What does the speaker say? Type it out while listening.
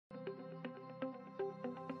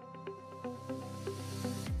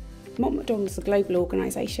Mott MacDonald is a global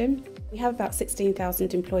organisation. We have about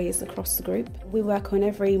 16,000 employees across the group. We work on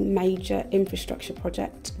every major infrastructure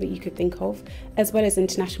project that you could think of, as well as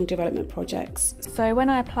international development projects. So when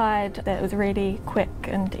I applied, it was a really quick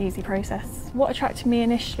and easy process. What attracted me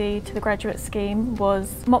initially to the graduate scheme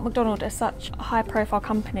was Mott MacDonald is such a high-profile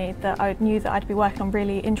company that I knew that I'd be working on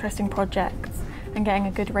really interesting projects and getting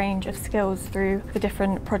a good range of skills through the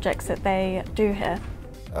different projects that they do here.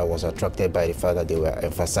 I was attracted by the fact that they were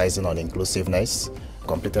emphasizing on inclusiveness.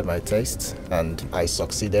 Completed my test and I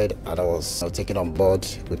succeeded, and I was taken on board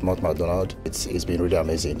with Mott MacDonald. It's been really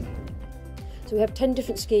amazing. So we have 10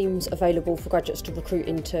 different schemes available for graduates to recruit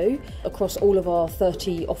into across all of our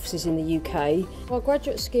 30 offices in the UK. Our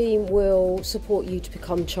graduate scheme will support you to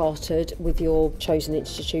become chartered with your chosen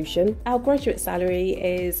institution. Our graduate salary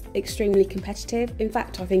is extremely competitive. In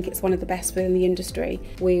fact, I think it's one of the best within the industry.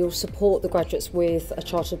 We will support the graduates with a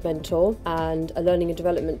chartered mentor, and a learning and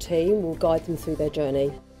development team will guide them through their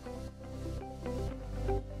journey.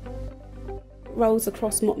 Roles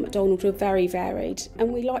across Mott MacDonald are very varied,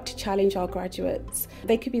 and we like to challenge our graduates.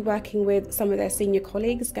 They could be working with some of their senior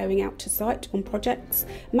colleagues, going out to site on projects,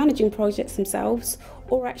 managing projects themselves,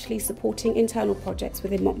 or actually supporting internal projects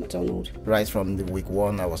within Mott MacDonald. Right from the week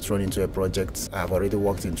one, I was thrown into a project. I've already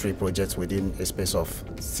worked in 3 projects within a space of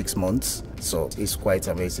 6 months, so it's quite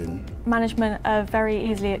amazing. Management are very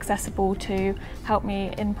easily accessible to help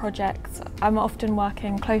me in projects. I'm often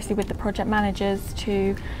working closely with the project managers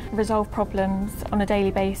to resolve problems on a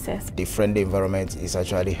daily basis. The friendly environment is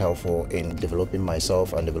actually helpful in developing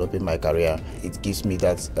myself and developing my career. It gives me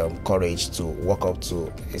that courage to walk up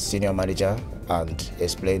to a senior manager and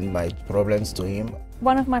explain my problems to him.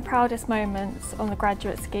 One of my proudest moments on the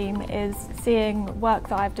graduate scheme is seeing work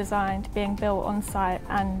that I've designed being built on site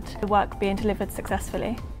and the work being delivered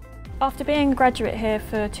successfully. After being a graduate here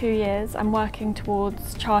for 2 years, I'm working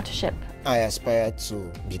towards chartership. I aspire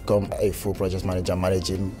to become a full project manager,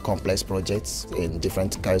 managing complex projects in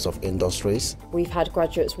different kinds of industries. We've had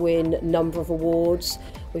graduates win a number of awards.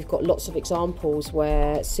 We've got lots of examples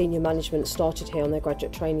where senior management started here on their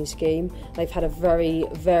graduate training scheme. They've had a very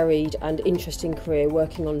varied and interesting career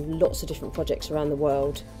working on lots of different projects around the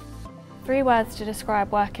world. 3 words to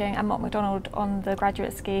describe working at Mott MacDonald on the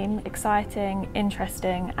graduate scheme: exciting,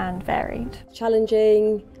 interesting and varied.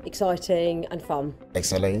 Challenging, exciting and fun.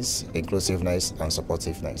 Excellence, inclusiveness and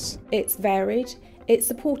supportiveness. It's varied, it's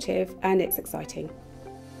supportive and it's exciting.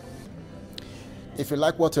 If you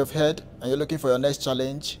like what you've heard and you're looking for your next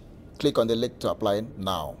challenge, click on the link to apply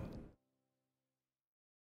now.